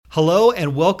Hello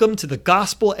and welcome to the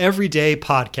Gospel Everyday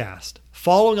podcast,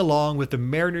 following along with the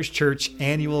Mariners Church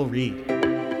annual read.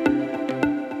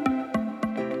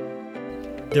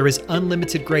 There is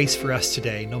unlimited grace for us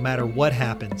today, no matter what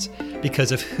happens,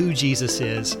 because of who Jesus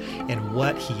is and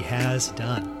what he has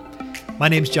done. My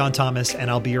name's John Thomas, and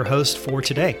I'll be your host for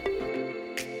today.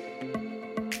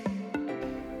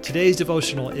 Today's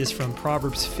devotional is from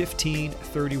Proverbs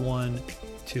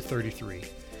 15:31-33.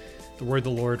 The word of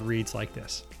the Lord reads like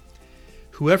this: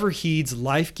 Whoever heeds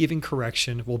life-giving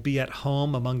correction will be at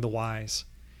home among the wise.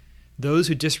 Those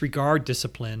who disregard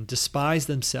discipline despise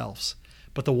themselves,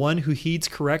 but the one who heeds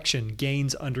correction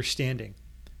gains understanding.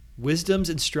 Wisdom's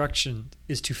instruction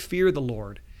is to fear the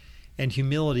Lord, and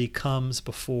humility comes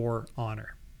before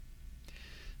honor.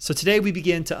 So today we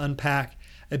begin to unpack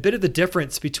a bit of the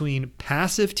difference between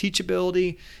passive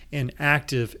teachability and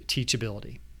active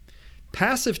teachability.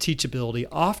 Passive teachability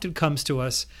often comes to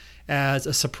us as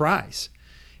a surprise.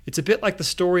 It's a bit like the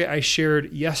story I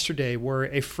shared yesterday where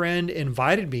a friend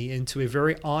invited me into a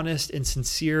very honest and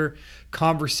sincere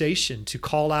conversation to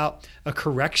call out a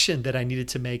correction that I needed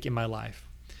to make in my life.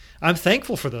 I'm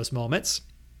thankful for those moments,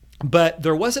 but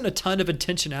there wasn't a ton of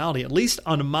intentionality, at least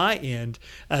on my end,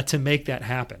 to make that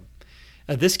happen.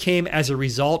 This came as a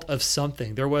result of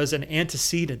something. There was an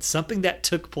antecedent, something that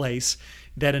took place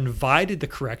that invited the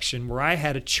correction where I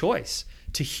had a choice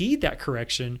to heed that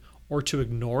correction or to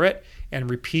ignore it and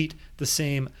repeat the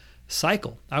same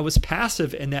cycle. I was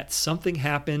passive in that something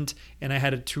happened and I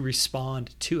had to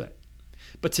respond to it.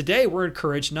 But today we're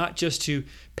encouraged not just to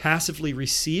passively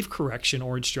receive correction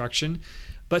or instruction,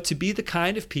 but to be the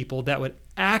kind of people that would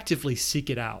actively seek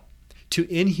it out. To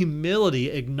in humility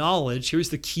acknowledge, here's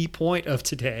the key point of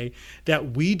today,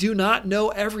 that we do not know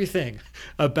everything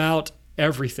about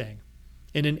everything.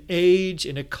 In an age,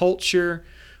 in a culture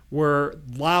where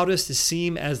loudest is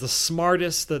seen as the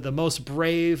smartest, the most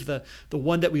brave, the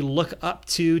one that we look up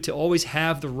to always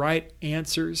have the right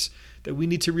answers, that we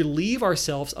need to relieve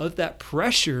ourselves of that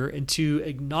pressure and to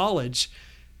acknowledge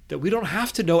that we don't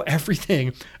have to know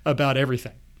everything about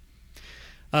everything.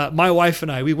 My wife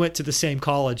and I, we went to the same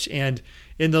college, and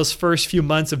in those first few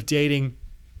months of dating,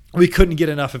 we couldn't get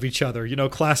enough of each other. You know,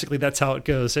 classically, that's how it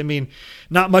goes. I mean,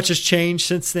 not much has changed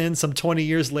since then. Some 20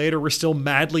 years later, we're still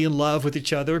madly in love with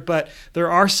each other, but there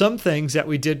are some things that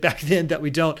we did back then that we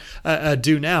don't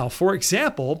do now. For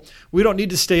example, we don't need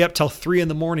to stay up till 3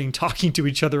 a.m. talking to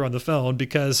each other on the phone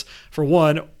because, for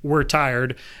one, we're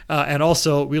tired, and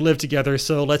also we live together,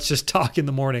 so let's just talk in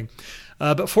the morning.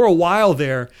 But for a while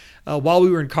there, while we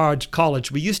were in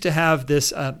college, we used to have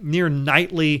this near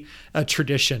nightly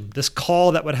tradition, this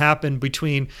call that would happen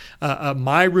between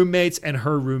my roommates and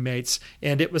her roommates,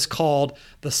 and it was called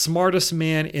the Smartest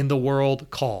Man in the World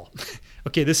Call.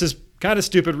 Okay, this is kind of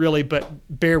stupid, really, but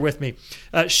bear with me.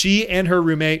 She and her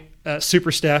roommate,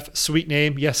 Super Steph, sweet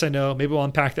name, yes, I know, maybe we'll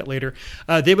unpack that later.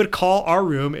 They would call our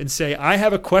room and say, I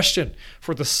have a question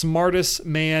for the smartest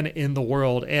man in the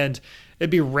world, and it'd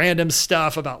be random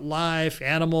stuff about life,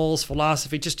 animals,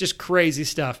 philosophy, just crazy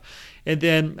stuff. And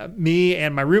then me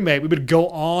and my roommate, we would go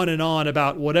on and on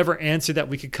about whatever answer that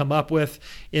we could come up with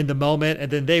in the moment.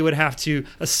 And then they would have to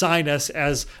assign us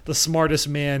as the smartest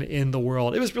man in the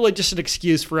world. It was really just an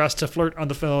excuse for us to flirt on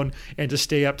the phone and to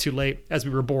stay up too late as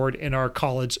we were bored in our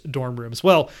college dorm rooms.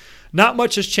 Well, not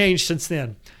much has changed since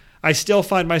then. I still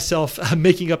find myself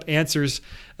making up answers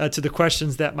to the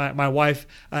questions that my wife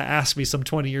asked me some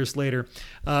 20 years later.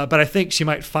 But I think she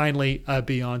might finally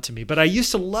be on to me. But I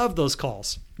used to love those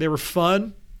calls. They were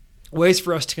fun, ways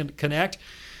for us to connect.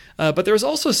 But there was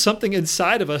also something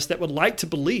inside of us that would like to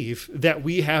believe that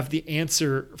we have the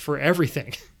answer for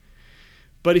everything.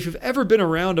 But if you've ever been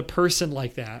around a person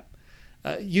like that,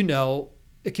 you know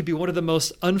it can be one of the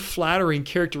most unflattering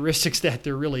characteristics that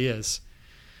there really is.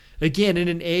 Again, in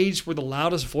an age where the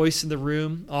loudest voice in the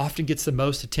room often gets the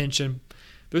most attention,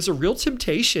 there's a real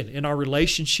temptation in our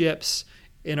relationships,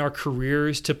 in our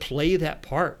careers, to play that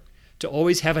part, to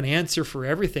always have an answer for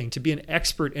everything, to be an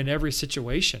expert in every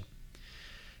situation.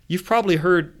 You've probably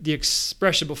heard the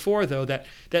expression before, though, that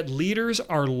leaders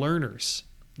are learners.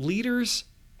 Leaders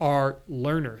are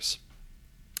learners.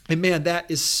 And man,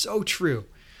 that is so true.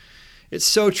 It's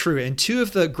so true. And two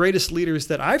of the greatest leaders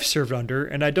that I've served under,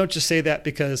 and I don't just say that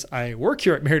because I work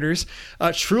here at Mariners,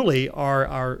 truly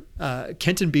are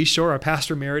Kenton Beshore, our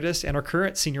pastor emeritus, and our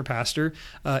current senior pastor,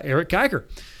 Eric Geiger.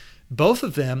 Both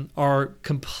of them are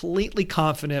completely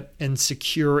confident and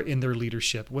secure in their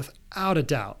leadership, without a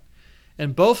doubt.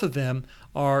 And both of them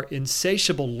are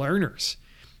insatiable learners.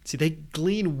 See, they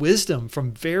glean wisdom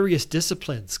from various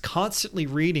disciplines, constantly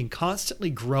reading, constantly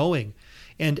growing,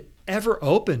 and ever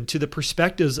open to the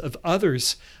perspectives of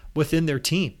others within their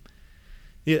team.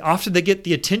 Often they get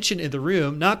the attention in the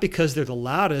room, not because they're the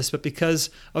loudest, but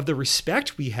because of the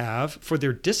respect we have for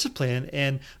their discipline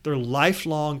and their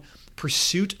lifelong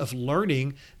pursuit of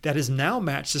learning that has now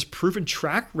matched this proven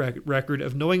track record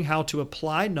of knowing how to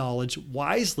apply knowledge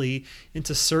wisely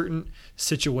into certain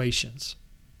situations.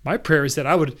 My prayer is that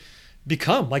I would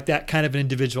become like that kind of an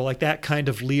individual, like that kind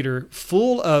of leader,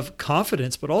 full of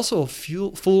confidence, but also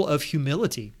full of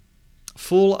humility,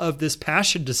 full of this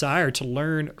passion, desire to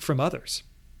learn from others.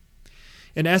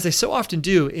 And as they so often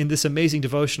do in this amazing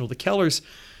devotional, the Kellers,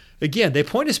 again, they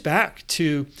point us back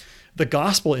to the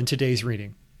gospel in today's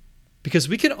reading. Because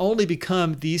we can only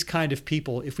become these kind of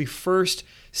people if we first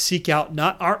seek out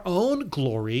not our own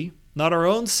glory, not our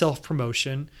own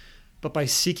self-promotion, but by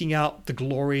seeking out the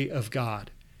glory of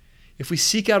God. If we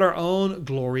seek out our own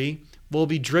glory, we'll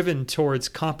be driven towards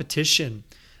competition,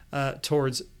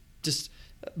 towards just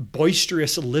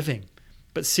boisterous living.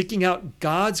 But seeking out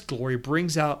God's glory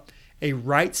brings out a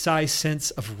right-sized sense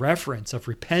of reverence, of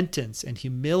repentance and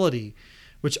humility,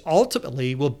 which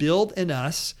ultimately will build in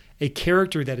us a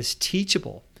character that is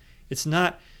teachable. It's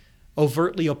not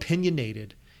overtly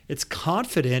opinionated. It's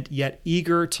confident yet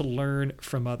eager to learn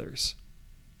from others.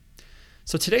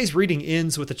 So today's reading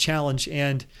ends with a challenge,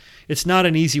 and it's not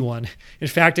an easy one. In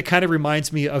fact, it kind of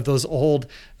reminds me of those old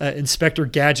Inspector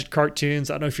Gadget cartoons.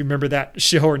 I don't know if you remember that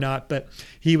show or not, but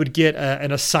he would get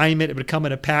an assignment. It would come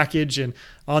in a package, and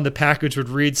on the package would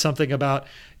read something about,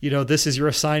 this is your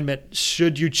assignment,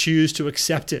 should you choose to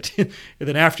accept it. And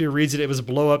then after he reads it, it was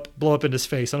blow up in his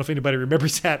face. I don't know if anybody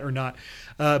remembers that or not.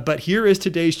 But here is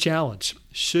today's challenge.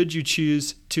 Should you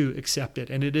choose to accept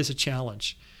it? And it is a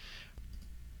challenge.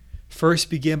 First,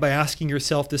 begin by asking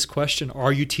yourself this question: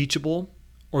 are you teachable,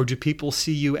 or do people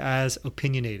see you as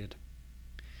opinionated?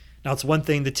 Now, it's one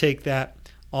thing to take that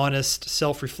honest,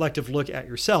 self-reflective look at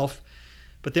yourself,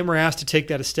 but then we're asked to take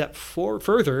that a step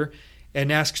further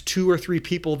and ask 2 or 3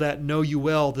 people that know you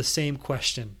well the same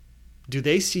question. Do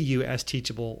they see you as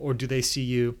teachable, or do they see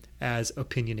you as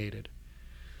opinionated?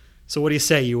 So what do you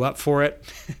say? You up for it?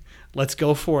 Let's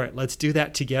go for it. Let's do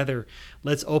that together.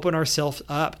 Let's open ourselves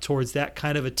up towards that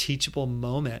kind of a teachable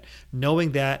moment,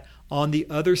 knowing that on the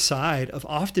other side of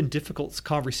often difficult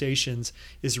conversations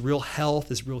is real health,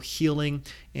 is real healing,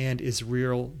 and is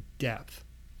real depth.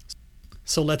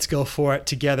 So let's go for it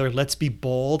together. Let's be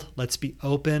bold. Let's be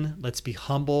open. Let's be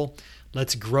humble.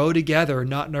 Let's grow together,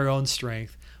 not in our own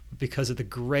strength, but because of the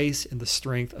grace and the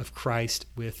strength of Christ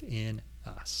within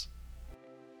us.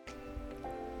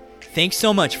 Thanks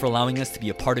so much for allowing us to be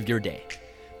a part of your day.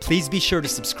 Please be sure to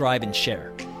subscribe and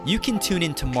share. You can tune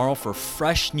in tomorrow for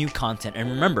fresh new content. And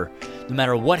remember, no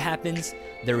matter what happens,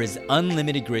 there is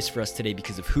unlimited grace for us today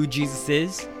because of who Jesus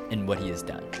is and what he has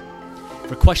done.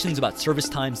 For questions about service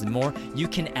times and more, you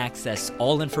can access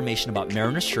all information about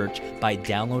Mariners Church by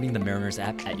downloading the Mariners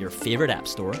app at your favorite app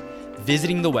store,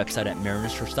 visiting the website at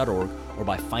marinerschurch.org, or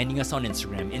by finding us on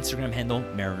Instagram handle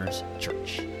Mariners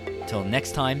Church. Till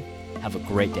next time, have a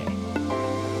great day.